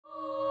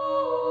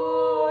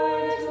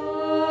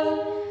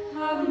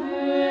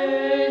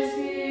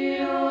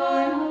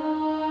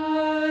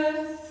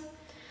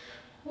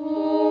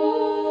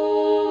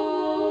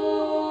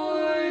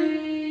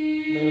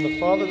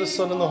the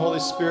Son, and the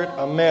Holy Spirit.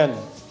 Amen.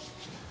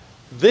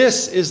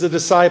 This is the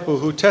disciple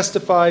who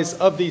testifies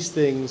of these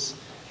things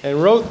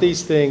and wrote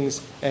these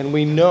things, and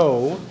we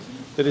know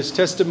that his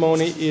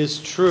testimony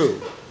is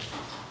true.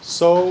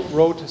 So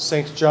wrote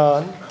St.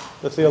 John,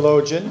 the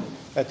theologian,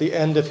 at the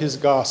end of his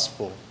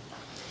gospel.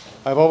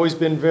 I've always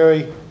been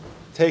very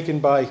taken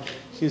by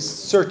his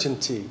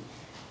certainty.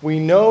 We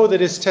know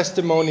that his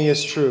testimony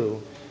is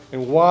true.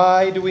 And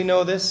why do we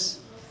know this?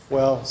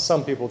 Well,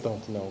 some people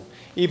don't know.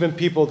 Even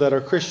people that are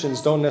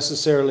Christians don't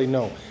necessarily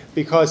know.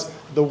 Because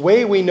the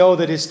way we know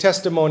that his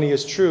testimony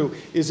is true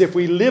is if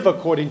we live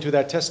according to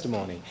that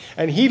testimony.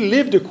 And he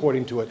lived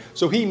according to it,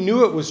 so he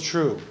knew it was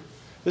true.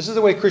 This is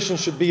the way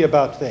Christians should be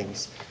about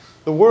things.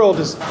 The world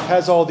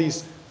has all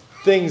these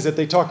things that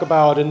they talk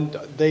about, and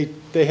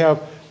they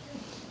have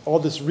all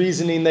this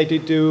reasoning they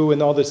do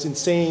and all this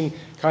insane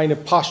kind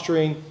of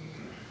posturing.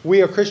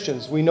 We are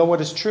Christians. We know what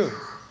is true.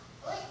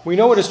 We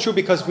know what is true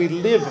because we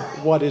live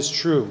what is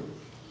true.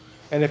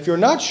 And if you're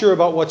not sure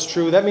about what's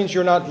true, that means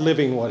you're not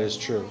living what is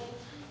true.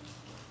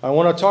 I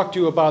want to talk to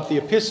you about the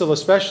epistle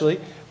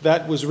especially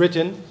that was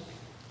written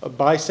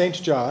by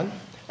St. John.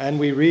 And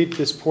we read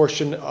this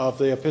portion of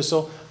the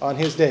epistle on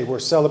his day. We're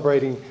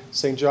celebrating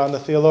St. John the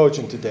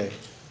Theologian today,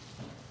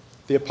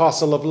 the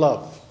apostle of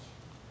love.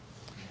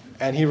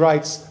 And he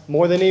writes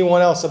more than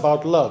anyone else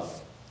about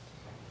love.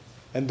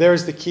 And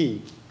there's the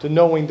key to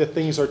knowing that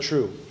things are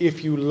true.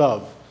 If you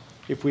love.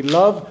 If we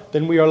love,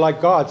 then we are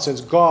like God,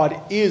 since God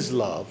is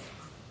love.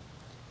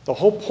 The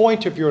whole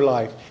point of your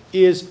life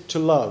is to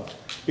love.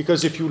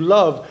 Because if you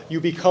love, you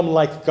become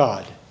like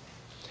God.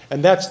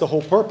 And that's the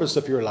whole purpose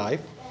of your life.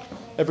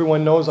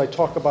 Everyone knows I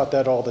talk about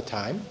that all the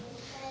time.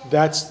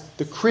 That's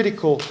the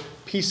critical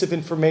piece of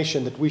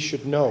information that we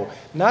should know.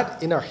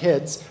 Not in our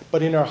heads,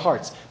 but in our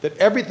hearts. That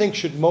everything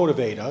should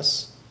motivate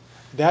us.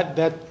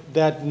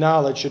 That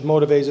knowledge should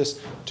motivate us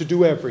to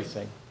do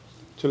everything.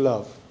 To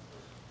love.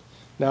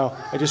 Now,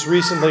 I just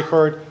recently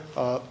heard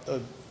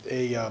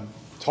a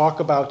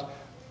talk about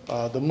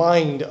the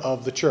mind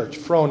of the church,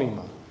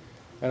 phronema.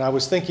 And I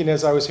was thinking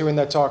as I was hearing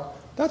that talk,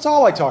 that's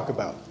all I talk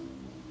about.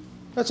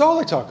 That's all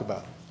I talk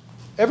about.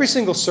 Every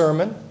single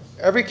sermon,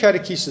 every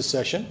catechesis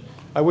session,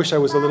 I wish I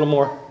was a little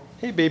more,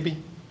 hey baby.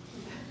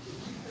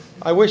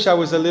 I wish I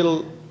was a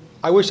little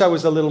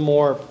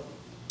more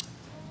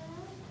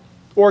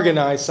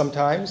organized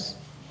sometimes.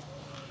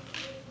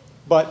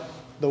 But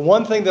the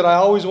one thing that I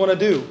always want to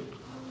do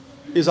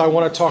is I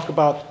want to talk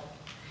about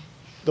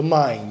the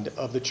mind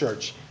of the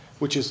church,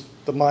 which is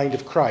the mind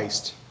of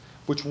Christ,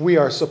 which we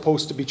are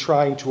supposed to be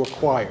trying to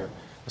acquire.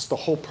 That's the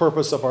whole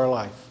purpose of our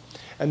life.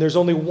 And there's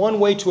only one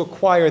way to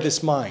acquire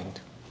this mind.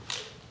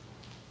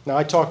 Now,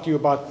 I talked to you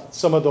about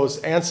some of those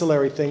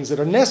ancillary things that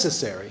are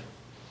necessary.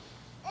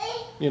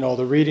 You know,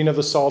 the reading of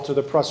the Psalter,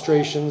 the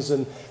prostrations,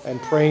 and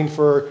praying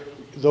for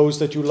those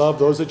that you love,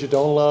 those that you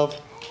don't love.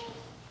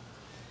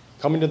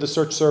 Coming to the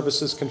church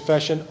services,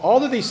 confession.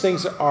 All of these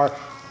things are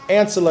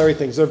ancillary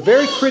things. They're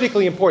very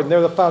critically important.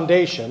 They're the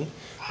foundation.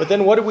 But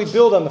then what do we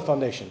build on the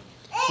foundation?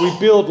 We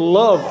build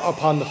love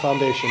upon the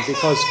foundation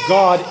because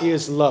God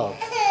is love.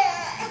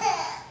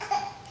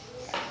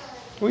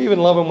 We even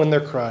love them when they're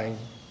crying.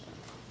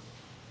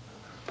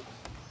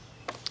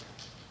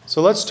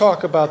 So let's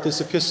talk about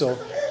this epistle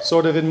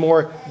sort of in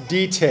more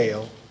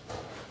detail,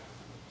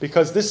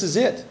 because this is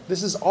it.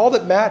 This is all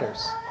that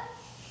matters.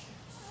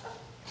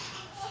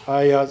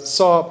 I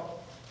saw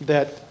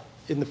that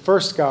in the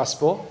first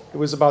gospel, it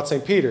was about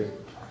St. Peter.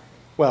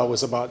 Well, it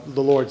was about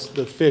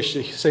the fish.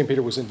 St.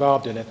 Peter was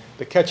involved in it,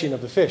 the catching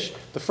of the fish,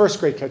 the first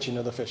great catching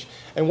of the fish.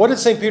 And what did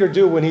St. Peter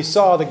do when he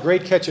saw the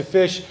great catch of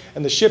fish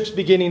and the ship's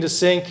beginning to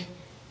sink?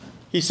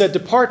 He said,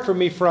 "Depart from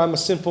me, for I'm a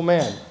sinful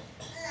man."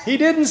 He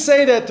didn't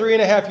say that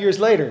 3.5 years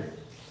later.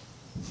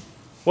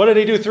 What did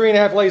he do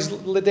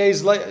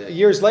 3.5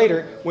 years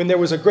later when there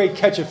was a great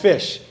catch of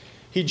fish?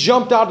 He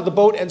jumped out of the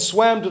boat and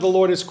swam to the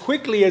Lord as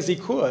quickly as he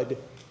could.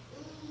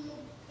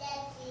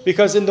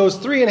 Because in those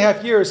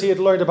 3.5 years, he had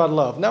learned about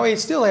love. Now, he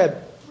still had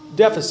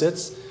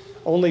deficits.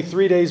 Only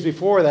 3 days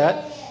before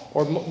that,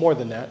 or more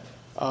than that,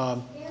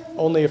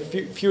 only a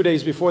few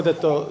days before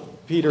that,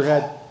 Peter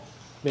had,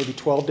 maybe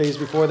 12 days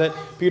before that,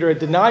 Peter had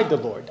denied the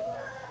Lord.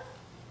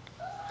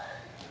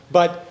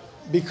 But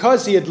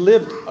because he had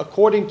lived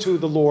according to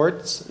the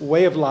Lord's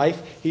way of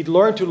life, he'd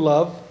learned to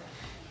love.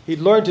 He'd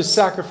learned to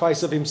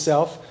sacrifice of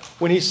himself.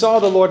 When he saw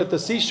the Lord at the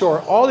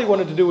seashore, all he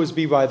wanted to do was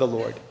be by the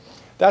Lord.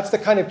 That's the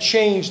kind of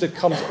change that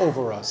comes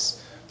over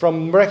us.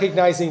 From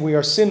recognizing we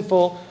are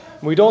sinful,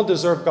 and we don't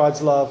deserve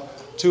God's love,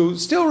 to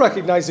still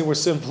recognizing we're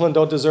sinful and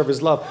don't deserve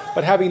his love,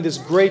 but having this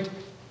great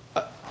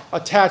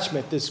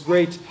attachment, this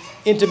great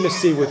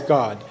intimacy with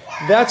God.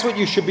 That's what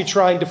you should be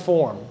trying to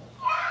form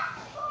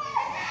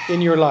in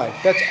your life.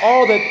 That's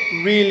all that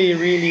really,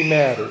 really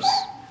matters.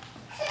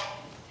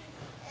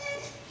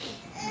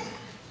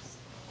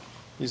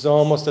 He's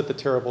almost at the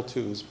terrible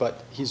twos,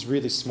 but he's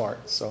really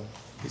smart, so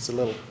he's a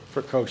little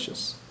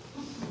precocious.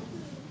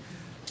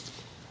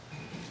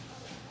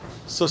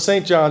 So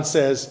St. John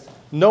says,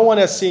 "No one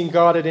has seen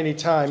God at any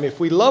time. If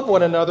we love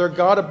one another,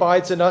 God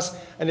abides in us,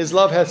 and his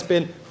love has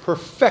been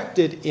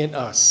perfected in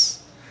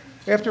us.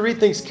 We have to read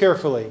things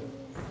carefully.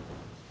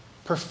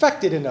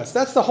 Perfected in us.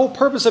 That's the whole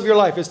purpose of your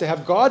life, is to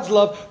have God's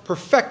love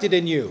perfected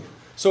in you.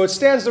 So it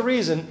stands to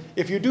reason,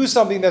 if you do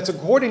something that's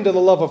according to the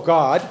love of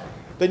God,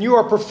 then you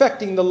are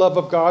perfecting the love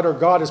of God, or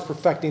God is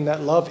perfecting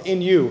that love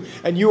in you,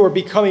 and you are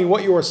becoming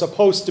what you are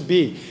supposed to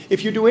be.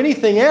 If you do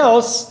anything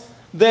else,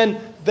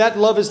 then that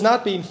love is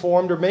not being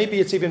formed, or maybe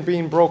it's even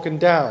being broken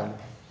down.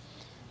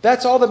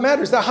 That's all that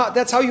matters.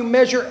 That's how you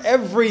measure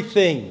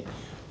everything.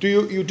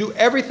 You do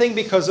everything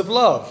because of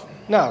love.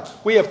 Now,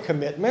 we have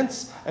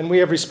commitments, and we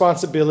have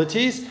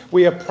responsibilities.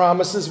 We have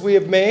promises we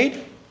have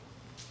made.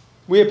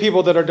 We have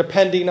people that are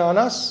depending on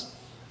us.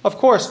 Of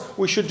course,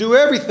 we should do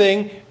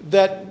everything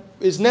that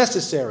is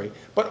necessary.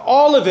 But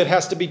all of it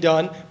has to be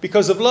done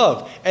because of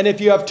love. And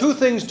if you have two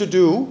things to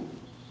do,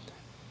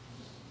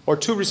 or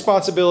two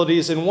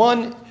responsibilities, and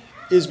one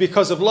is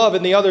because of love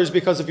and the other is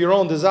because of your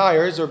own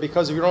desires or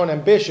because of your own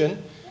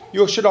ambition,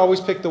 you should always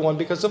pick the one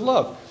because of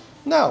love.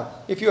 Now,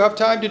 if you have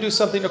time to do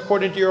something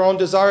according to your own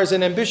desires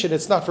and ambition,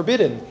 it's not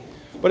forbidden.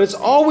 But it's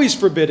always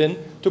forbidden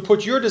to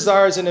put your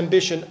desires and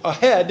ambition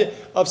ahead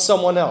of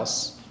someone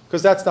else,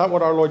 because that's not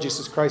what our Lord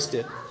Jesus Christ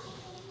did.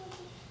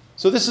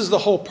 So this is the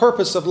whole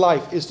purpose of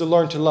life, is to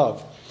learn to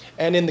love.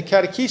 And in the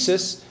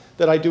catechesis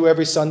that I do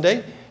every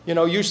Sunday,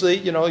 usually,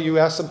 you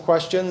ask some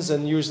questions,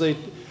 and usually,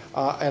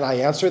 and I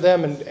answer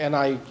them, and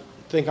I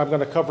think I'm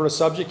going to cover a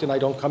subject, and I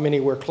don't come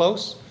anywhere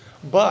close.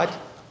 But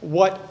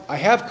what I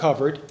have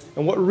covered,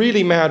 and what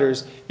really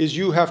matters, is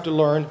you have to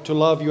learn to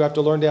love. You have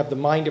to learn to have the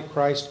mind of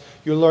Christ.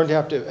 You learn to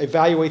have to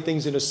evaluate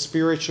things in a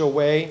spiritual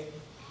way.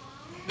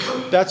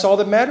 That's all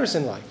that matters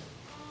in life.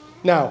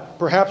 Now,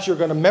 perhaps you're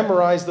going to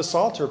memorize the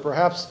Psalter.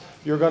 Perhaps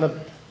you're going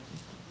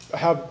to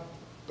have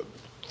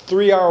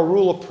 3-hour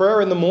rule of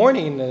prayer in the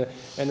morning and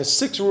a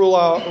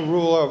 6-hour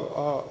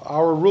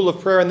rule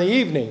of prayer in the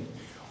evening.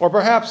 Or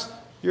perhaps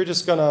you're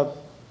just going to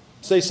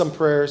say some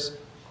prayers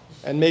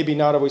and maybe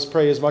not always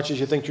pray as much as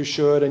you think you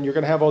should, and you're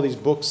going to have all these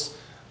books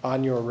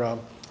on your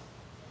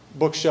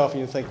bookshelf,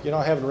 and you think,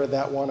 I haven't read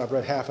that one, I've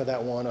read half of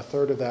that one, a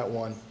third of that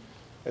one,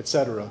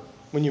 etc.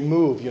 When you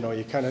move,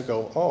 you kind of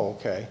go, oh,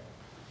 okay.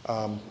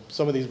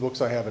 Some of these books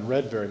I haven't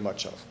read very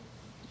much of.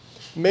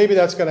 Maybe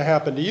that's going to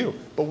happen to you.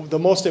 But the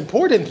most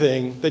important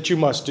thing that you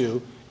must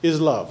do is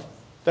love.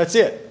 That's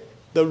it.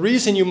 The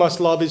reason you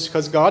must love is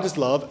because God is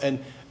love,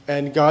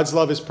 and God's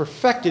love is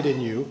perfected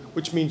in you,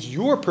 which means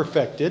you're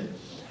perfected,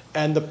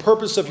 and the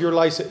purpose of your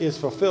life is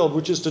fulfilled,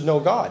 which is to know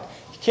God.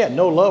 You can't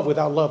know love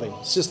without loving.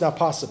 It's just not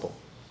possible.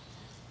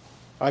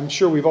 I'm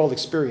sure we've all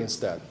experienced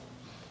that.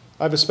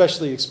 I've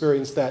especially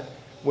experienced that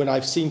when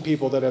I've seen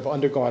people that have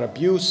undergone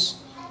abuse,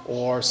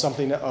 or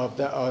something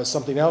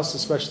else,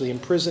 especially in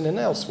prison and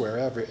elsewhere,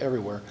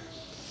 everywhere.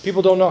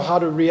 People don't know how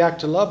to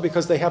react to love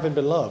because they haven't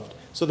been loved,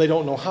 so they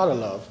don't know how to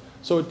love.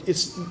 So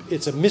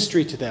it's a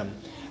mystery to them.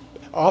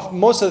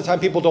 Most of the time,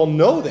 people don't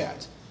know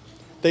that.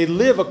 They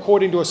live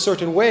according to a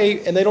certain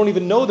way, and they don't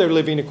even know they're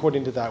living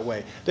according to that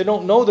way. They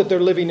don't know that they're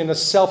living in a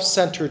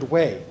self-centered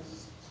way.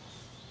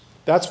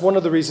 That's one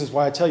of the reasons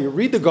why I tell you,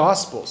 read the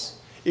Gospels.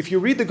 If you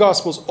read the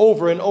Gospels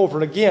over and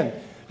over and again,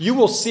 you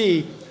will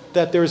see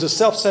that there is a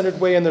self-centered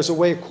way and there's a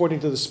way according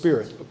to the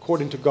Spirit,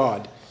 according to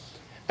God.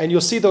 And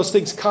you'll see those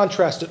things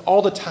contrasted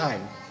all the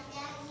time.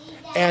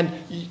 And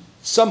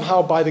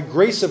somehow, by the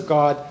grace of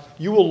God,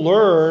 you will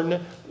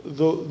learn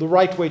the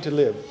right way to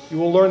live. You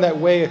will learn that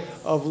way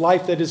of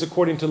life that is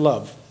according to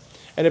love.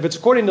 And if it's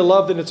according to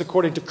love, then it's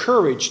according to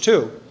courage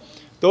too.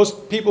 Those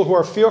people who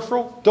are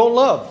fearful don't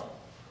love.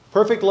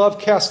 Perfect love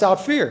casts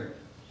out fear.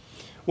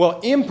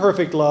 Well,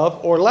 imperfect love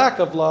or lack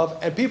of love,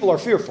 and people are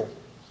fearful.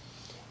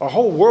 Our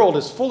whole world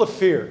is full of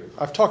fear.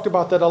 I've talked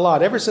about that a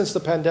lot, ever since the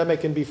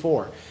pandemic and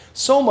before.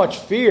 So much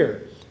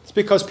fear. It's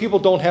because people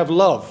don't have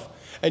love.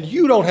 And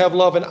you don't have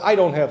love, and I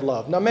don't have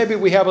love. Now, maybe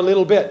we have a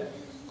little bit.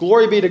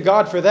 Glory be to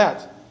God for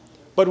that.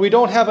 But we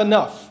don't have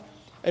enough.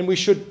 And we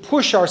should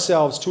push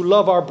ourselves to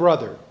love our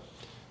brother.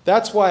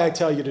 That's why I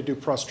tell you to do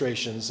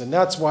prostrations. And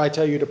that's why I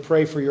tell you to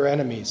pray for your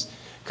enemies.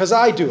 Because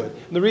I do it.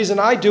 And the reason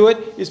I do it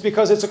is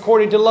because it's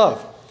according to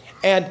love.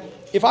 And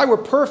if I were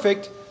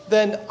perfect,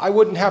 then I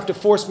wouldn't have to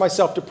force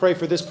myself to pray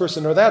for this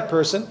person or that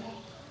person,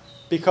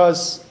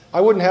 because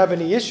I wouldn't have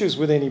any issues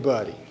with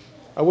anybody.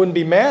 I wouldn't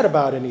be mad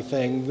about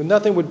anything.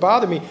 Nothing would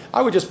bother me.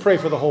 I would just pray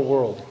for the whole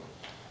world.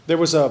 There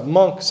was a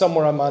monk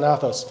somewhere on Mount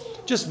Athos,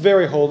 just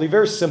very holy,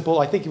 very simple.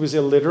 I think he was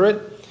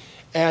illiterate.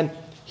 And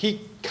he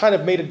kind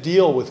of made a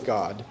deal with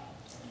God.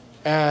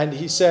 And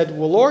he said,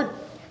 well, Lord,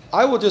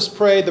 I will just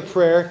pray the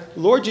prayer,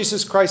 Lord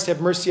Jesus Christ,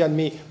 have mercy on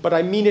me, but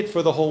I mean it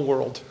for the whole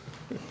world.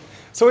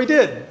 So he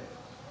did.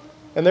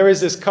 And there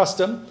is this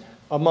custom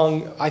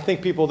among, I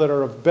think, people that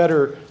are of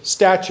better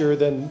stature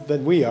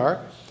than we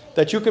are,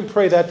 that you can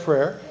pray that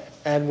prayer.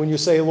 And when you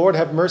say, Lord,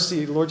 have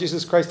mercy, Lord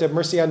Jesus Christ, have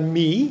mercy on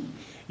me,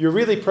 you're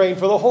really praying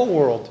for the whole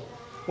world.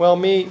 Well,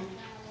 me,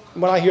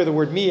 when I hear the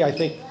word me, I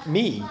think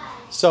me.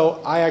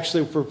 So I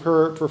actually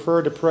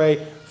prefer to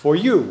pray for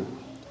you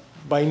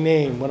by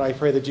name when I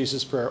pray the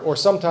Jesus prayer. Or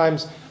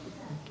sometimes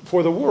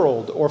for the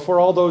world, or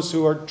for all those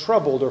who are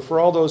troubled, or for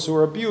all those who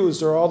are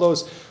abused, or all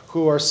those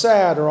who are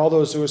sad, or all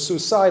those who are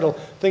suicidal,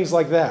 things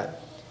like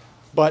that.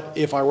 But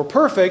if I were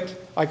perfect,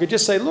 I could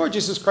just say, Lord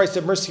Jesus Christ,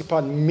 have mercy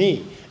upon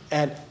me,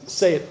 and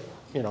say it,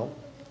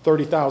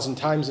 30,000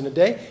 times in a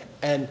day,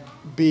 and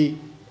be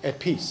at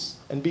peace,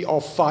 and be all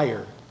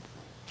fire.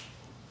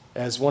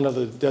 As one of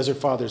the Desert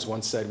Fathers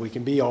once said, we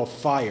can be all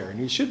fire, and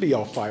we should be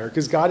all fire,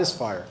 because God is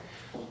fire.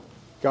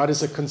 God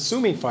is a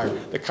consuming fire,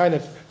 the kind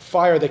of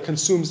fire that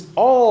consumes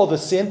all the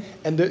sin,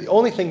 and the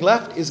only thing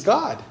left is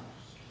God.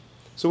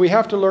 So we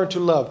have to learn to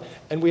love,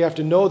 and we have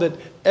to know that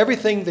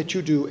everything that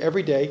you do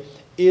every day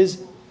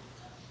is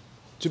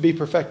to be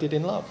perfected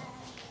in love.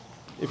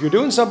 If you're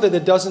doing something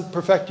that doesn't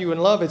perfect you in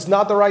love, it's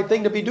not the right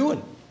thing to be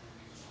doing.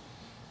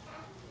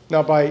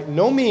 Now, by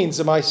no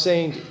means am I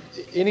saying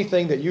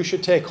anything that you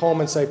should take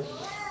home and say,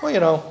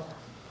 well,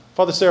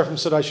 Father Seraphim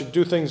said I should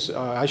do things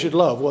I should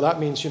love. Well, that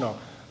means,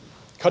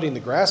 cutting the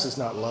grass is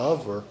not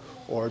love,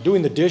 or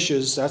doing the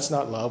dishes, that's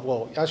not love.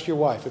 Well, ask your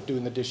wife if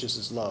doing the dishes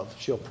is love.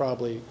 She'll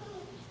probably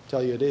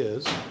tell you it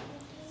is.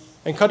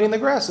 And cutting the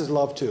grass is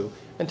love too.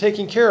 And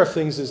taking care of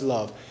things is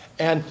love.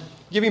 And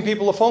giving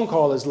people a phone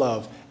call is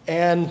love.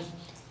 And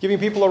giving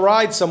people a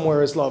ride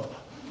somewhere is love.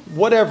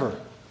 Whatever.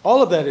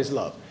 All of that is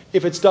love,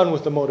 if it's done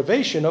with the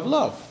motivation of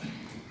love.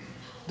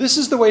 This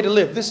is the way to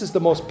live. This is the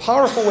most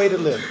powerful way to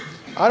live.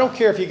 I don't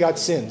care if you got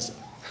sins.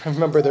 I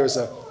remember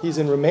he's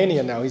in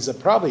Romania now. He's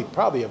probably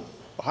a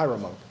Hira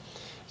monk.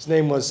 His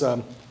name was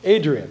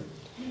Adrian.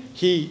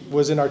 He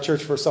was in our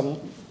church for some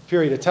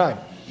period of time.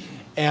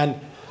 And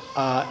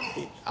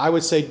I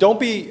would say, don't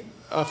be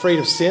afraid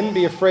of sin.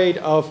 Be afraid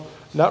of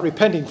not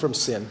repenting from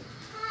sin.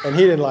 And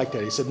he didn't like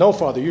that. He said, no,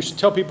 Father, you should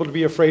tell people to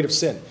be afraid of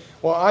sin.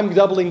 Well, I'm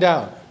doubling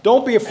down.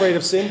 Don't be afraid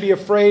of sin. Be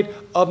afraid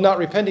of not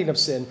repenting of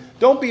sin.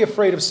 Don't be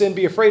afraid of sin.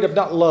 Be afraid of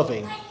not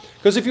loving.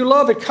 Because if you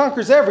love, it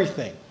conquers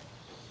everything.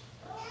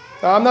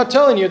 Now, I'm not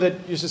telling you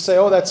that you should say,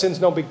 oh, that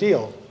sin's no big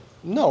deal.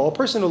 No, a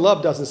person who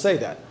loves doesn't say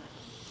that.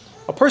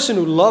 A person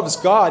who loves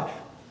God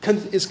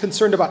is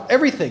concerned about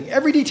everything,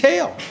 every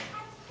detail.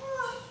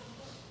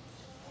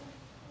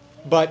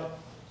 But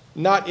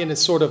not in a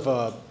sort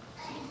of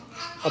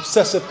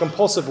obsessive,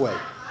 compulsive way.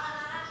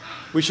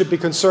 We should be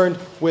concerned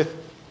with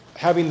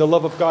having the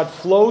love of God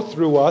flow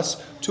through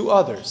us to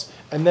others.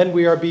 And then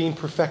we are being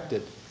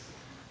perfected.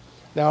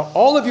 Now,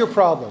 all of your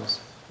problems,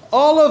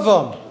 all of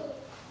them,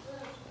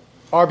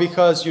 are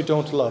because you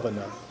don't love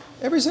enough.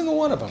 Every single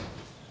one of them.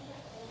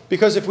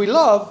 Because if we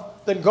love,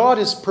 then God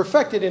is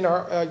perfected in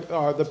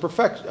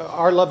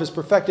our love is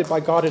perfected by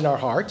God in our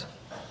heart.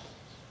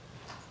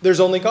 There's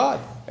only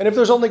God. And if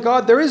there's only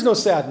God, there is no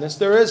sadness.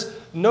 There is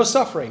no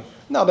suffering.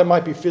 Now, there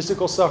might be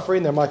physical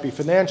suffering. There might be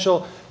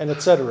financial, and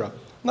etc. I'm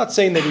not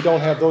saying that we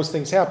don't have those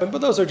things happen, but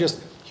those are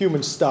just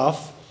human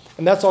stuff.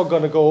 And that's all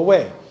going to go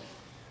away.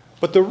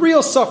 But the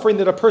real suffering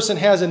that a person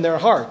has in their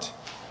heart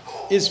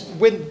is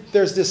when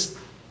there's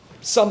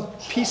some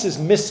pieces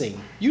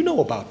missing. You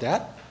know about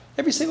that.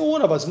 Every single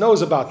one of us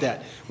knows about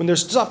that. When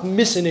there's stuff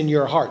missing in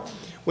your heart.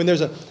 When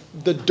there's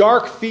the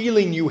dark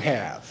feeling you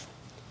have.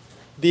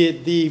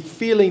 The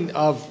feeling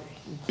of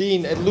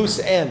being at loose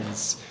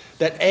ends.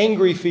 That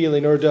angry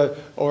feeling or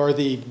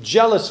the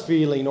jealous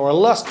feeling or a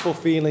lustful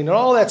feeling. And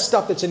all that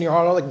stuff that's in your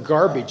heart. All the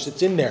garbage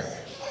that's in there.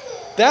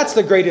 That's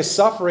the greatest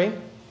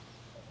suffering.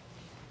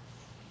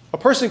 A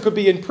person could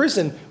be in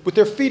prison with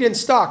their feet in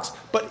stocks.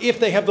 But if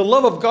they have the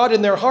love of God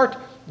in their heart,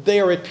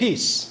 they are at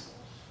peace.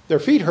 Their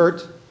feet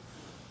hurt,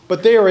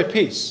 but they are at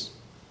peace.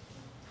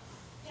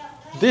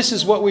 This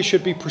is what we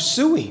should be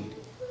pursuing.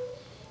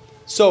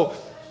 So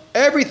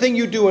everything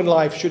you do in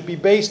life should be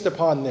based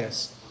upon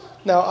this.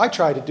 Now, I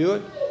try to do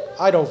it.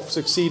 I don't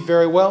succeed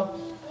very well,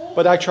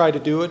 but I try to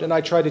do it, and I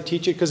try to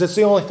teach it because it's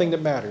the only thing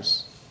that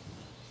matters.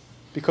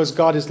 Because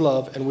God is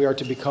love, and we are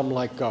to become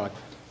like God.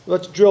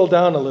 Let's drill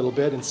down a little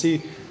bit and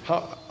see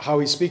how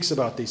he speaks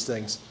about these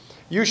things.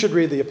 You should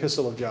read the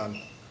Epistle of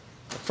John.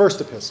 The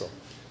first epistle.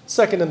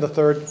 Second and the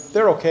third,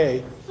 they're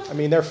okay. I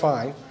mean, they're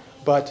fine.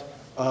 But,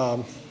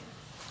 I'm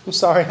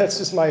sorry, that's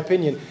just my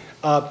opinion.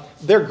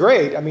 They're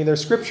great. I mean, they're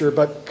scripture.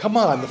 But come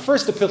on, the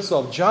first epistle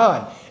of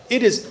John,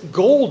 it is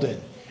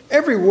golden.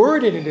 Every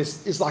word in it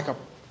is like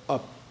a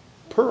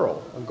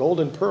pearl, a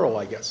golden pearl,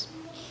 I guess.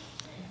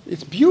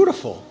 It's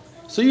beautiful.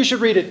 So you should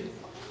read it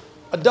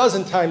a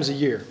dozen times a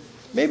year.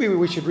 Maybe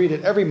we should read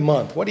it every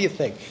month. What do you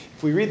think?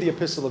 If we read the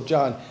Epistle of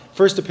John,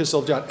 first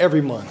Epistle of John,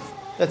 every month,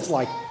 that's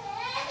like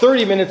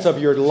 30 minutes of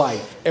your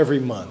life every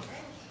month.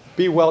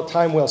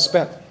 Time well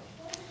spent.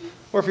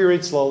 Or if you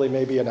read slowly,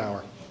 maybe an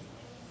hour.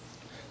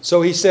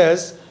 So he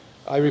says,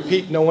 I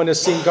repeat, no one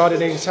has seen God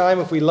at any time.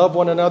 If we love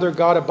one another,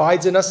 God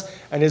abides in us,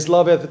 and his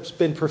love hath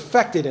been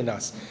perfected in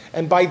us.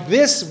 And by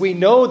this we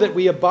know that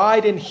we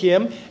abide in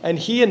him, and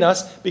he in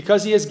us,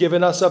 because he has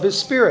given us of his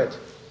Spirit.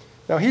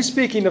 Now, he's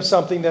speaking of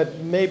something that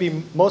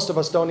maybe most of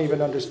us don't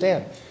even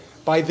understand.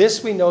 By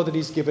this we know that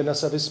he's given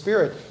us of his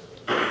Spirit.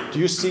 Do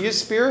you see his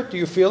Spirit? Do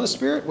you feel his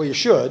Spirit? Well, you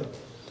should.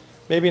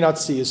 Maybe not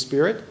see his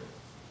Spirit,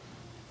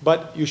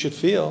 but you should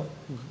feel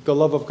the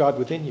love of God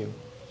within you.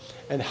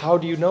 And how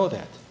do you know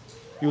that?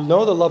 You'll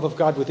know the love of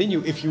God within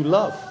you if you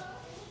love.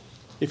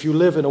 If you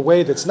live in a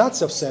way that's not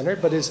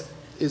self-centered, but is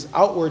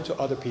outward to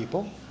other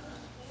people,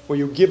 where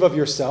you give of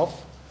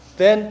yourself,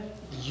 then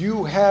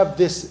you have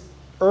this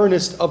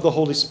earnest of the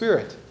Holy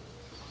Spirit.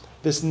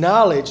 This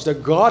knowledge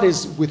that God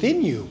is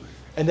within you,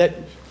 and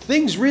that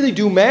things really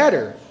do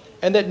matter,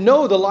 and that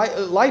no,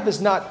 life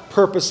is not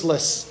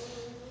purposeless.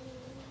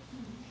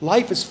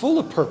 Life is full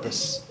of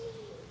purpose.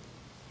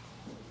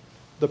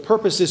 The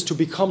purpose is to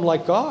become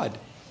like God,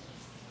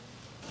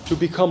 to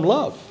become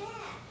love.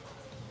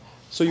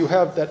 So you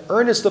have that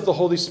earnest of the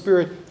Holy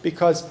Spirit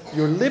because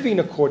you're living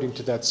according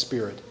to that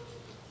Spirit.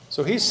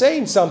 So he's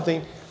saying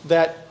something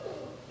that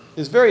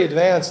is very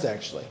advanced,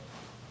 actually.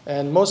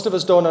 And most of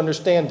us don't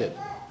understand it.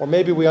 Or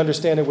maybe we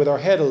understand it with our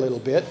head a little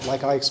bit,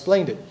 like I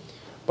explained it.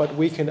 But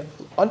we can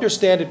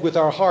understand it with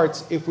our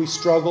hearts if we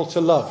struggle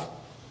to love.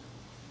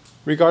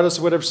 Regardless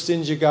of whatever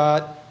sins you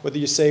got, whether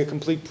you say a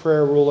complete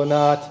prayer rule or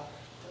not,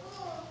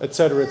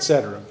 etc.,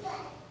 etc.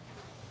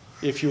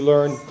 If you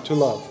learn to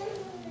love.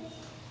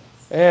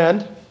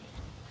 And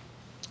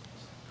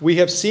we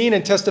have seen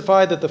and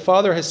testified that the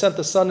Father has sent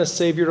the Son as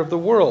Savior of the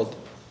world.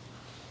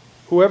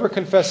 Whoever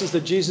confesses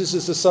that Jesus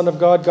is the Son of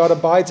God, God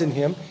abides in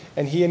him,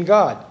 and he in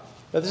God.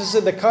 Now this is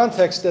in the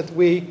context that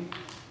we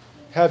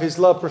have his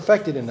love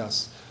perfected in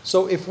us.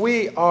 So if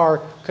we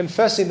are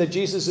confessing that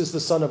Jesus is the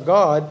Son of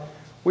God,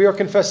 we are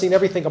confessing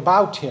everything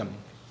about him.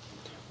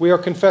 We are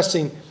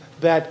confessing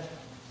that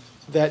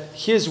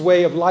his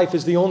way of life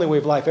is the only way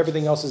of life.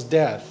 Everything else is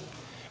death.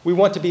 We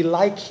want to be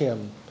like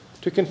him.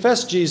 To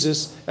confess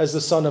Jesus as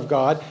the Son of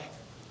God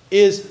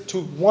is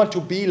to want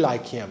to be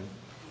like him,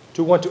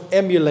 to want to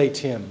emulate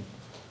him,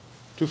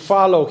 to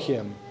follow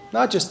him.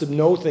 Not just to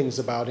know things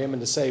about him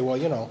and to say, well,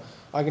 you know,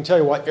 I can tell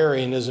you why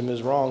Arianism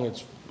is wrong.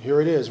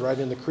 Here it is, right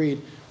in the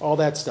creed, all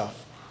that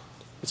stuff.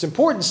 It's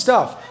important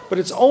stuff, but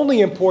it's only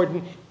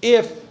important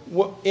if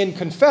in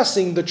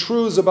confessing the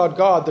truths about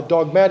God, the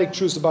dogmatic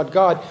truths about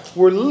God,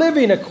 we're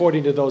living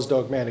according to those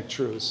dogmatic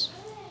truths.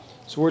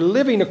 So we're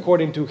living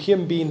according to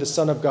him being the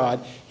Son of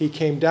God. He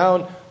came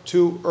down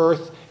to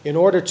earth in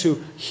order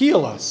to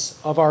heal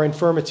us of our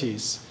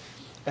infirmities.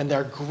 And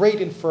their great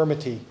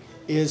infirmity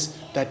is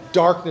that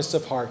darkness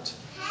of heart.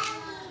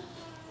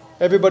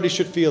 Everybody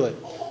should feel it.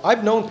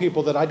 I've known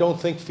people that I don't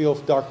think feel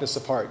darkness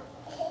of heart,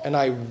 and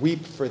I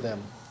weep for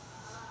them.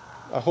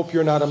 I hope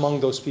you're not among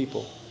those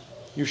people.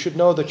 You should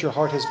know that your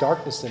heart has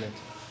darkness in it,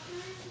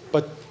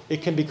 but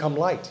it can become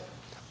light.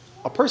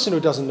 A person who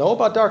doesn't know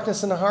about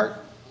darkness in the heart,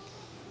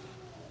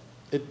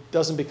 it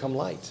doesn't become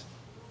light.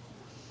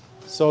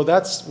 So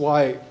that's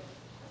why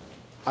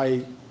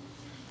I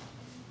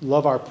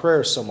love our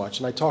prayers so much,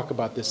 and I talk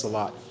about this a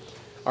lot.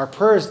 Our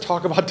prayers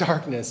talk about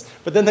darkness,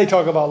 but then they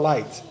talk about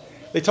light.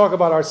 They talk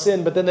about our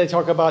sin, but then they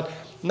talk about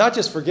not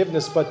just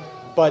forgiveness,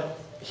 but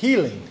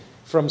healing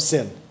from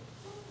sin.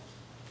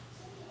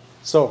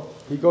 So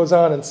he goes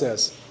on and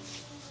says,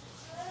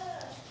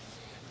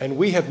 and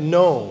we have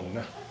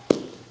known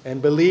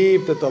and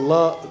believed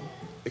that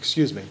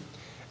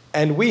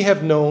and we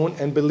have known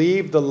and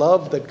believed the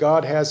love that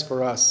God has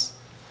for us.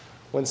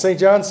 When St.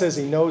 John says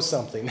he knows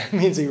something, that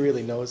means he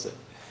really knows it.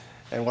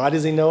 And why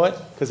does he know it?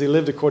 Because he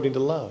lived according to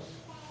love.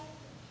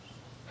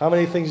 How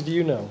many things do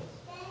you know?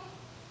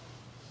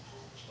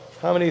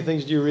 How many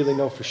things do you really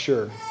know for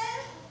sure?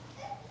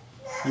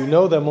 You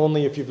know them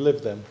only if you've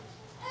lived them.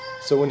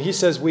 So when he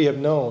says we have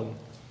known,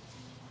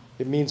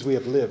 it means we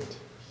have lived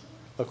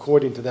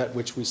according to that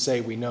which we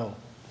say we know.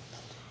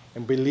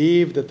 And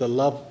believe that the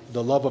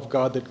love of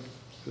God,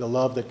 the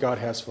love that God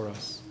has for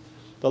us.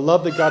 The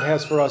love that God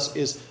has for us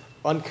is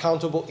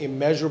uncountable,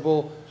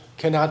 immeasurable,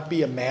 cannot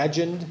be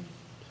imagined,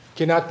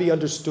 cannot be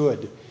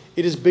understood.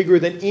 It is bigger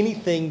than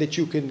anything that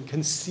you can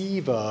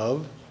conceive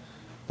of,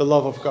 the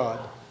love of God.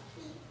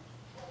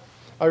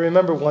 I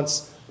remember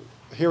once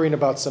hearing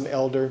about some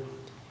elder,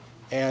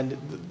 and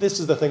this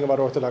is the thing about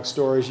Orthodox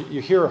stories.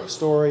 You hear a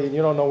story and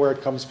you don't know where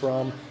it comes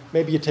from.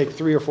 Maybe you take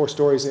 3 or 4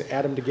 stories and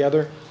add them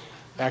together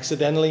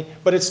accidentally,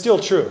 but it's still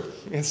true.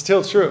 It's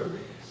still true.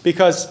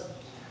 Because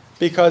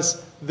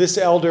this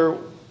elder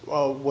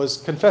was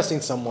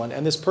confessing someone,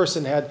 and this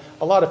person had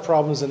a lot of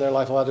problems in their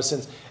life, a lot of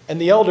sins. And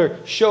the elder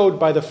showed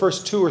by the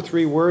first 2 or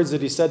 3 words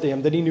that he said to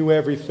him that he knew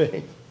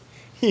everything.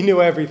 He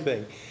knew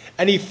everything.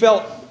 And he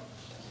felt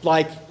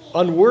like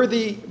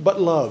unworthy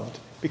but loved,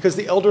 because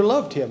the elder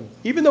loved him,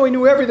 even though he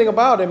knew everything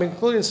about him,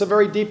 including some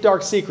very deep,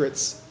 dark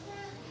secrets.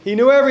 He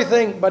knew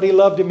everything, but he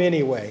loved him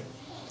anyway.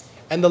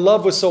 And the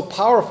love was so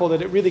powerful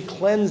that it really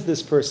cleansed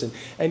this person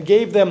and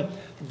gave them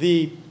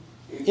the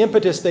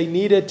impetus they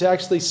needed to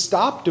actually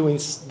stop doing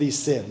these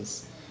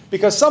sins.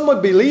 Because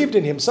someone believed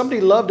in him.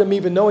 Somebody loved him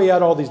even though he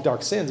had all these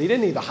dark sins. He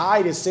didn't even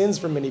hide his sins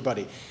from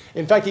anybody.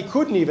 In fact, he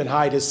couldn't even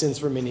hide his sins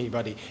from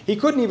anybody. He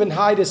couldn't even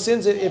hide his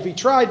sins if he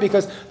tried,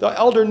 because the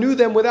elder knew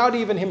them without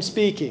even him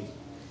speaking.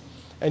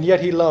 And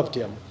yet he loved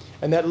him.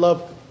 And that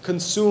love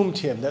consumed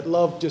him. That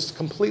love just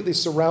completely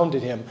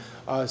surrounded him.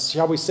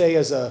 Shall we say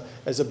as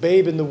a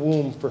babe in the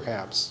womb,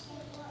 perhaps.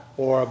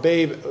 Or a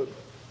babe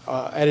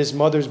at his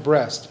mother's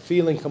breast,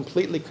 feeling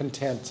completely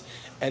content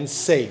and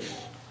safe.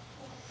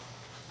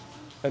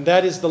 And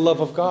that is the love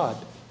of God.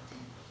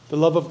 The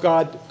love of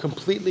God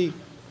completely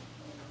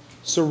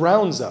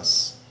surrounds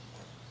us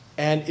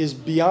and is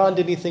beyond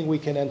anything we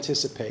can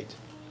anticipate.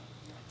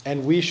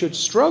 And we should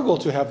struggle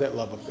to have that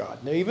love of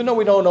God. Now, even though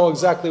we don't know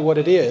exactly what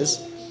it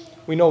is,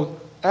 we know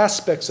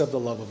aspects of the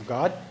love of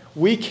God.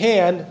 We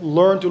can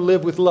learn to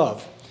live with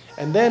love.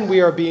 And then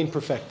we are being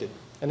perfected.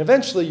 And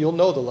eventually you'll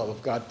know the love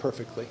of God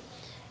perfectly.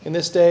 In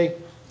this day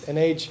and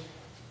age,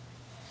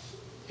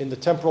 in the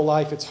temporal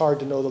life, it's hard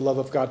to know the love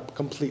of God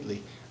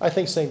completely. I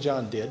think St.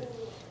 John did.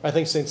 I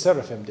think St.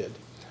 Seraphim did.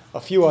 A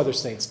few other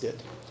saints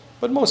did.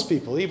 But most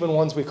people, even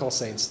ones we call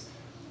saints,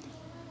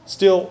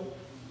 still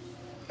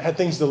had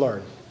things to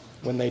learn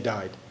when they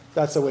died.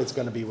 That's the way it's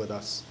going to be with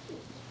us.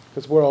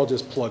 Because we're all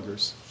just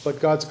pluggers. But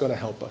God's going to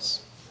help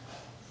us.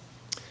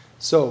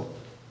 So,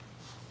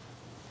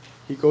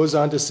 he goes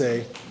on to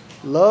say,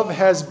 love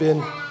has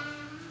been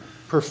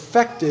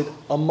perfected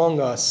among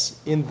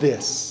us in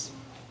this.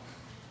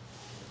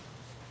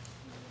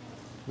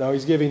 Now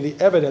he's giving the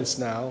evidence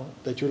now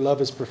that your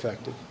love is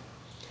perfected.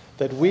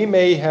 That we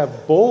may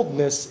have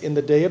boldness in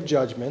the day of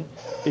judgment,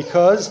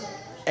 because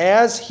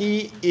as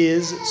he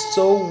is,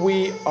 so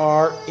we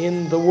are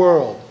in the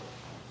world.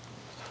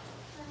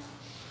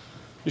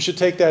 You should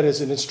take that as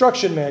an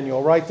instruction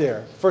manual right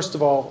there. First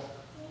of all,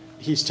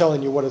 he's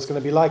telling you what it's going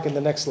to be like in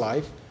the next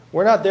life.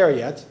 We're not there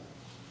yet.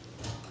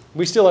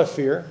 We still have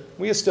fear.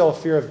 We still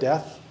have fear of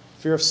death,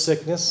 fear of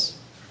sickness,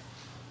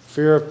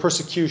 fear of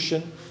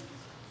persecution,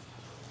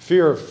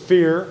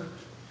 fear,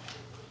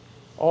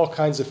 all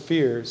kinds of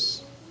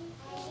fears.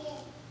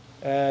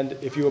 And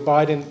if you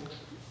abide in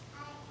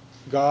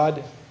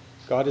God,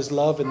 God is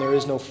love, and there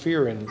is no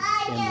fear in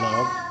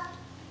love.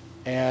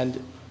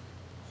 And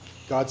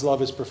God's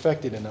love is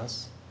perfected in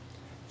us.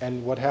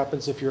 And what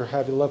happens if you're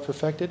having love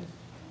perfected?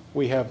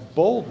 We have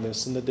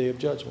boldness in the day of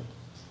judgment.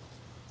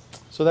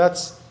 So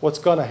that's what's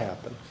going to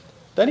happen.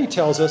 Then he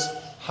tells us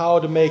how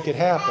to make it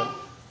happen.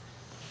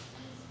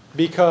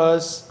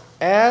 Because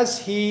as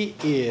he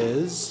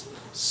is,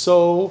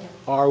 so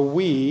are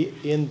we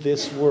in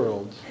this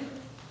world.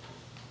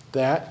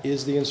 That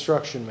is the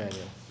instruction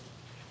manual.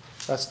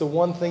 That's the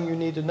one thing you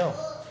need to know.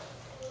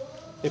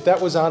 If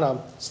that was on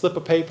a slip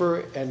of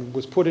paper and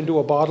was put into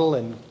a bottle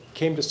and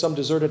came to some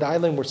deserted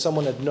island where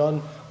someone had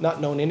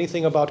not known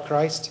anything about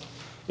Christ,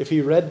 if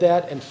he read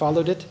that and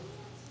followed it,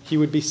 he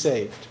would be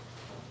saved.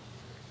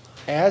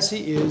 As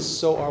he is,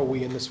 so are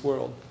we in this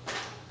world.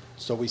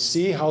 So we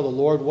see how the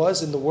Lord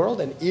was in the world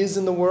and is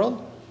in the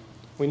world.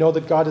 We know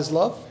that God is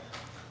love.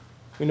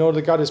 We know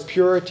that God is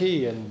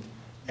purity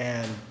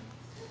and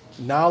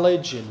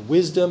knowledge and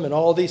wisdom and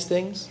all these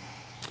things.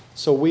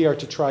 So we are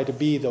to try to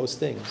be those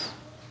things.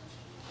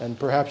 And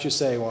perhaps you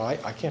say, well,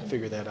 I can't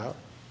figure that out.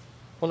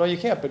 Well, no, you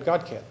can't, but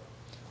God can.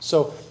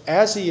 So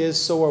as he is,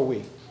 so are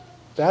we.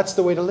 That's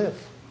the way to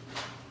live.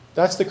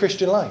 That's the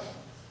Christian life.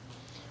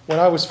 When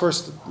I was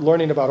first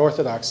learning about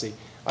orthodoxy,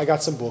 I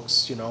got some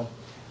books,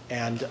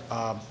 and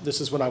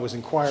this is when I was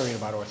inquiring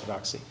about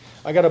orthodoxy.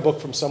 I got a book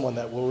from someone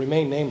that will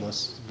remain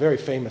nameless, a very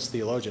famous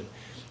theologian.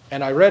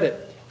 And I read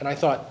it, and I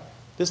thought,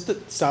 this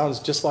sounds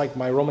just like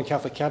my Roman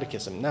Catholic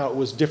Catechism. Now, it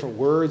was different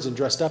words and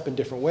dressed up in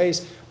different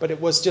ways, but it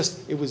was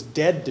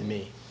dead to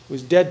me. It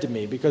was dead to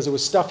me because it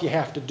was stuff you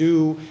have to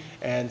do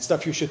and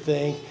stuff you should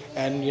think.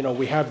 And,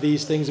 we have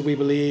these things that we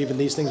believe and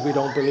these things we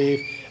don't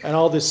believe and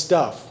all this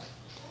stuff.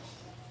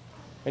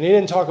 And he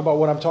didn't talk about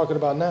what I'm talking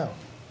about now.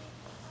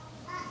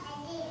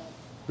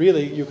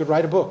 Really, you could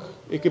write a book.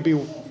 It could be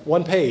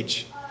one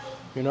page,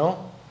 And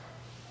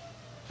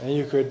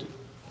you could,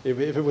 if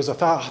it was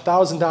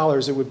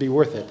 $1,000, it would be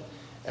worth it.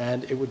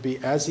 And it would be,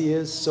 as he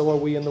is, so are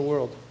we in the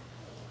world.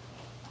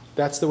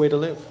 That's the way to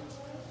live.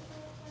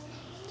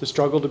 To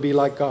struggle to be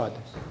like God.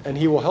 And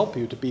he will help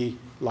you to be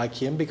like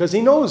him because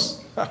he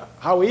knows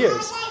how he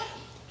is.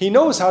 He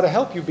knows how to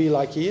help you be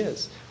like he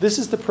is. This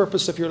is the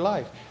purpose of your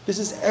life. This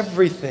is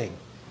everything.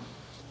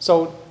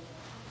 So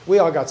we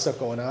all got stuff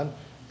going on.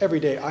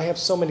 Every day I have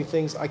so many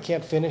things I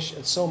can't finish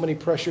and so many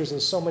pressures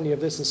and so many of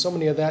this and so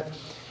many of that.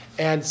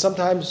 And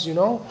sometimes,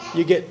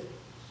 you get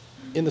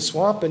in the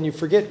swamp and you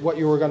forget what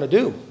you were going to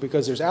do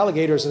because there's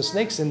alligators and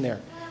snakes in there.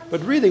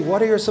 But really,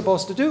 what are you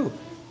supposed to do?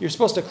 You're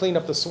supposed to clean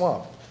up the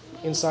swamp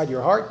inside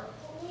your heart.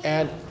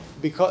 And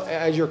because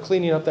as you're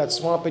cleaning up that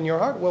swamp in your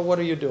heart, well, what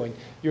are you doing?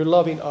 You're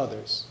loving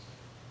others.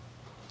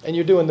 And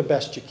you're doing the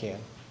best you can.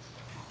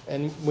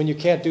 And when you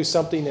can't do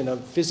something in a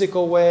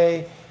physical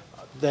way,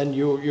 then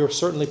you're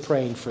certainly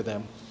praying for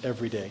them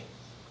every day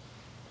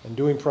and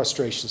doing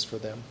prostrations for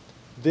them.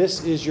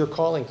 This is your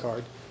calling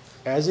card.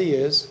 As he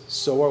is,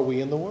 so are we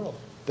in the world.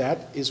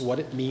 That is what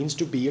it means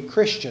to be a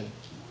Christian.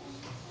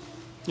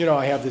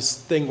 I have this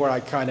thing where I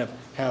kind of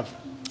have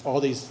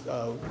all these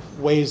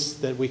ways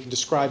that we can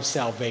describe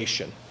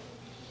salvation.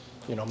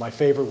 My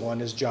favorite one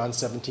is John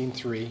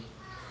 17:3.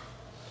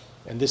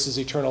 And this is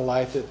eternal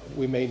life, that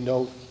we may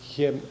know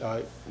him,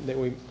 that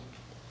we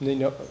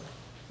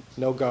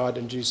know God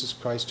and Jesus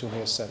Christ whom he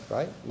has sent,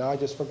 right? Now I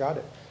just forgot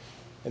it.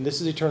 And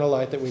this is eternal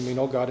life, that we may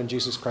know God and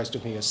Jesus Christ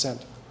whom he has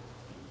sent.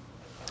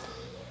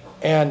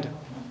 And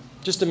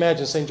Just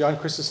imagine St. John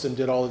Chrysostom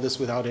did all of this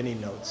without any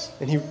notes.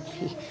 And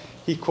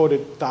he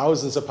quoted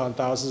thousands upon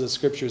thousands of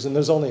scriptures, and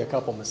there's only a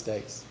couple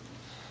mistakes.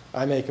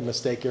 I make a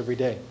mistake every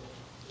day.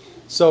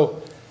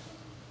 So,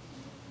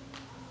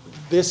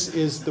 this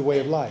is the way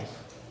of life.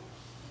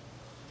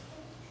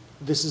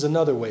 This is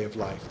another way of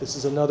life. This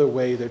is another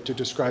way to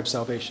describe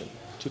salvation.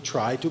 To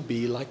try to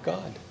be like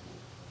God.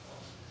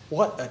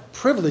 What a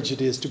privilege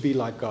it is to be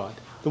like God.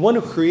 The one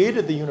who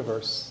created the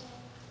universe.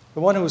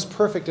 The one who is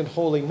perfect and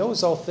holy,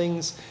 knows all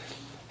things,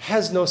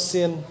 has no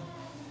sin,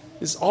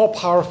 is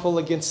all-powerful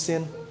against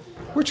sin.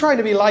 We're trying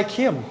to be like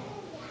him.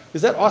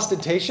 Is that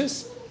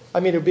ostentatious? I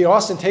mean, it would be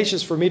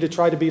ostentatious for me to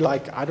try to be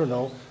like, I don't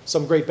know,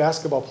 some great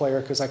basketball player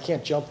because I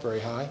can't jump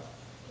very high.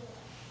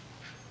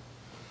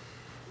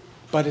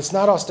 But it's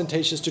not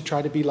ostentatious to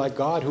try to be like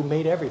God who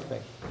made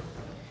everything,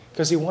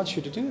 because he wants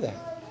you to do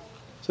that.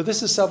 So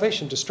this is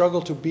salvation, to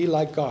struggle to be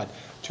like God,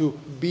 to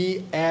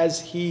be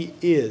as he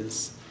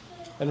is.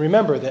 And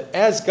remember that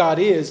as God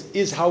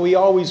is how he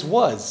always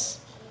was.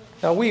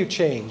 Now we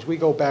change. We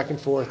go back and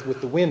forth with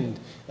the wind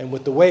and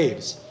with the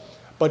waves.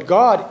 But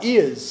God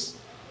is.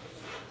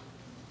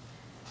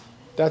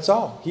 That's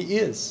all. He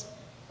is.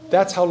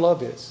 That's how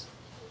love is.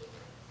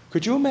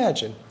 Could you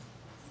imagine,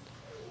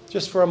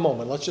 just for a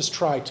moment, let's just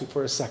try to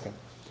for a second,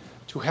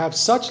 to have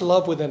such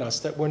love within us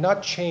that we're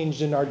not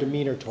changed in our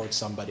demeanor towards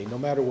somebody, no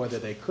matter whether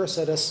they curse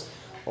at us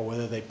or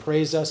whether they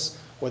praise us,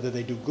 whether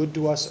they do good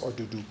to us or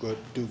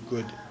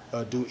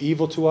do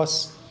evil to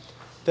us,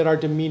 that our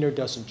demeanor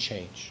doesn't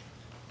change,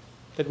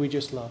 that we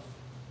just love.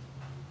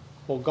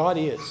 Well, God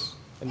is,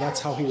 and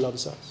that's how he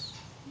loves us,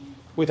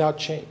 without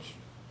change.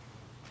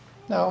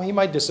 Now, he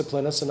might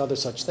discipline us and other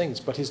such things,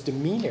 but his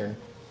demeanor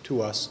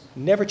to us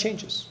never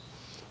changes.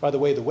 By the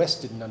way, the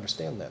West didn't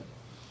understand that.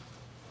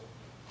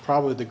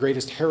 Probably the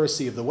greatest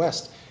heresy of the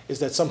West is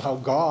that somehow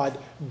God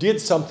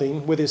did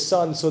something with his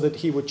Son so that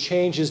he would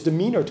change his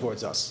demeanor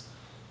towards us.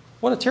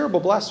 What a terrible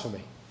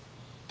blasphemy.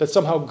 That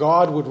somehow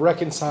God would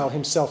reconcile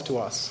himself to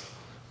us.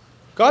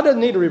 God doesn't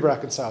need to be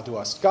reconciled to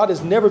us. God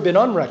has never been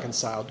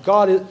unreconciled.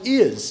 God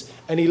is,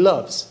 and he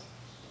loves.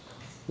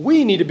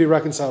 We need to be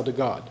reconciled to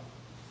God.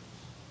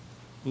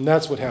 And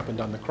that's what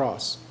happened on the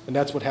cross. And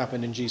that's what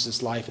happened in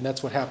Jesus' life. And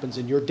that's what happens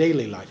in your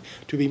daily life.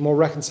 To be more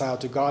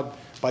reconciled to God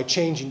by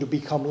changing to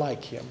become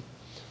like him.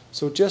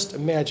 So just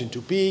imagine to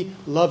be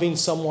loving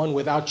someone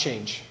without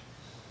change.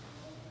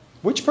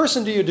 Which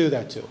person do you do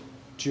that to?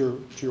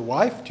 To your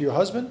wife? To your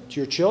husband? To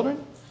your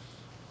children?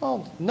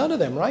 Well, none of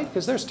them, right?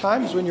 Because there's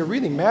times when you're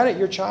really mad at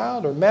your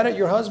child or mad at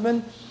your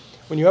husband,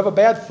 when you have a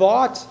bad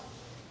thought,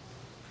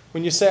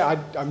 when you say,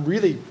 I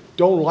really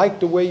don't like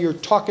the way you're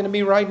talking to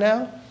me right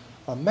now.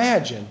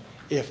 Imagine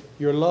if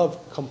your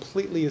love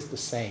completely is the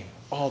same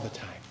all the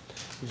time.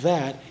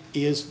 That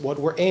is what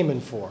we're aiming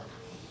for.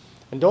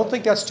 And don't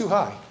think that's too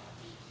high.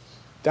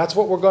 That's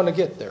what we're going to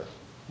get there.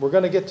 We're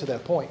going to get to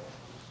that point.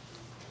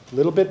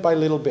 Little bit by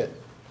little bit.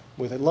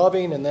 With it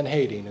loving and then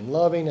hating, and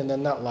loving and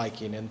then not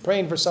liking, and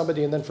praying for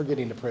somebody and then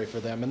forgetting to pray for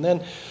them, and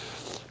then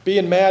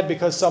being mad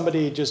because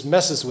somebody just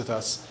messes with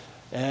us.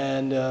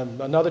 And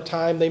another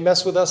time they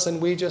mess with us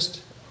and we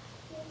just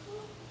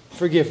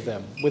forgive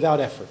them without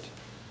effort.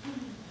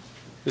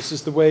 This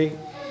is the way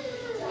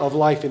of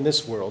life in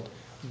this world.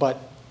 But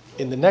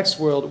in the next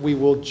world, we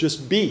will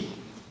just be.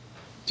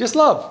 Just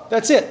love.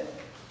 That's it.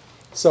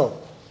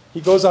 So, he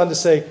goes on to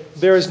say,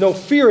 there is no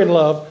fear in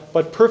love,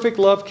 but perfect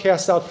love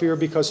casts out fear,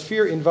 because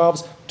fear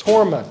involves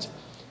torment.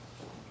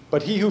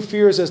 But he who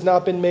fears has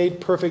not been made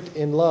perfect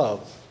in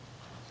love.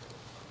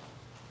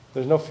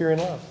 There's no fear in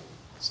love.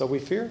 So we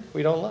fear,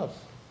 we don't love.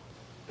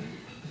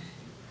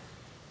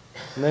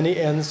 And then he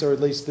ends, or at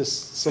least this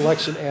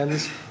selection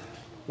ends,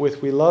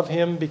 with we love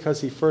him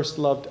because he first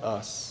loved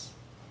us.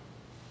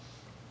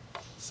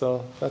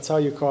 So that's how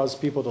you cause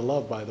people to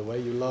love, by the way.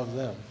 You love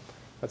them.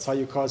 That's how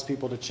you cause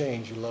people to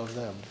change. You love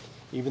them.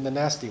 Even the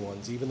nasty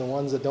ones, even the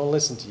ones that don't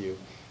listen to you,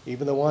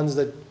 even the ones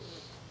that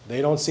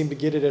they don't seem to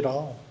get it at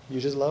all.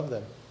 You just love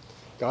them.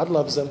 God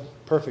loves them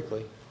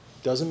perfectly.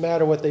 Doesn't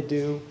matter what they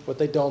do, what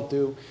they don't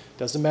do.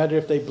 Doesn't matter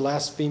if they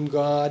blaspheme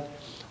God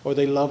or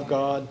they love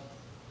God,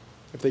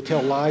 if they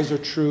tell lies or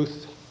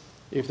truth,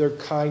 if they're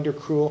kind or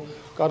cruel.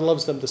 God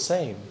loves them the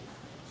same.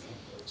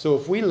 So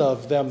if we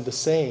love them the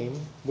same,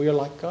 we are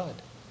like God.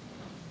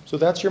 So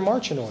that's your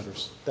marching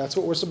orders. That's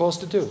what we're supposed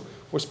to do.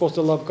 We're supposed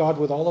to love God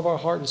with all of our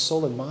heart and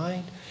soul and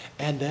mind,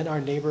 and then our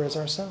neighbor as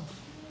ourselves.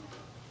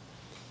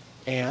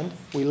 And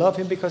we love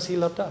him because he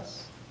loved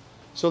us.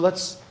 So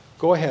let's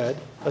go ahead.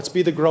 Let's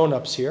be the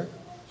grown-ups here,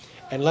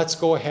 and let's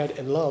go ahead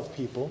and love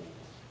people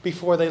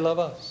before they love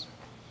us,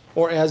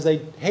 or as they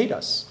hate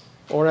us,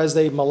 or as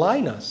they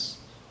malign us,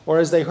 or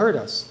as they hurt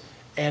us.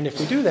 And if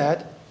we do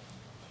that,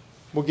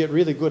 we'll get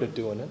really good at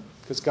doing it,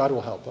 because God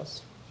will help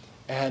us,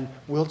 and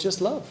we'll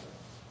just love.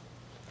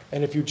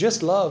 And if you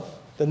just love,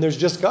 then there's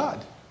just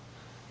God.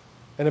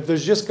 And if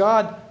there's just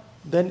God,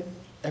 then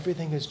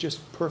everything is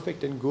just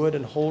perfect and good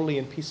and holy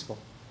and peaceful.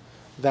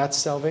 That's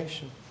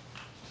salvation.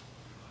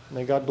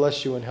 May God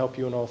bless you and help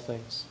you in all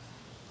things.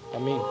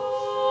 Amen.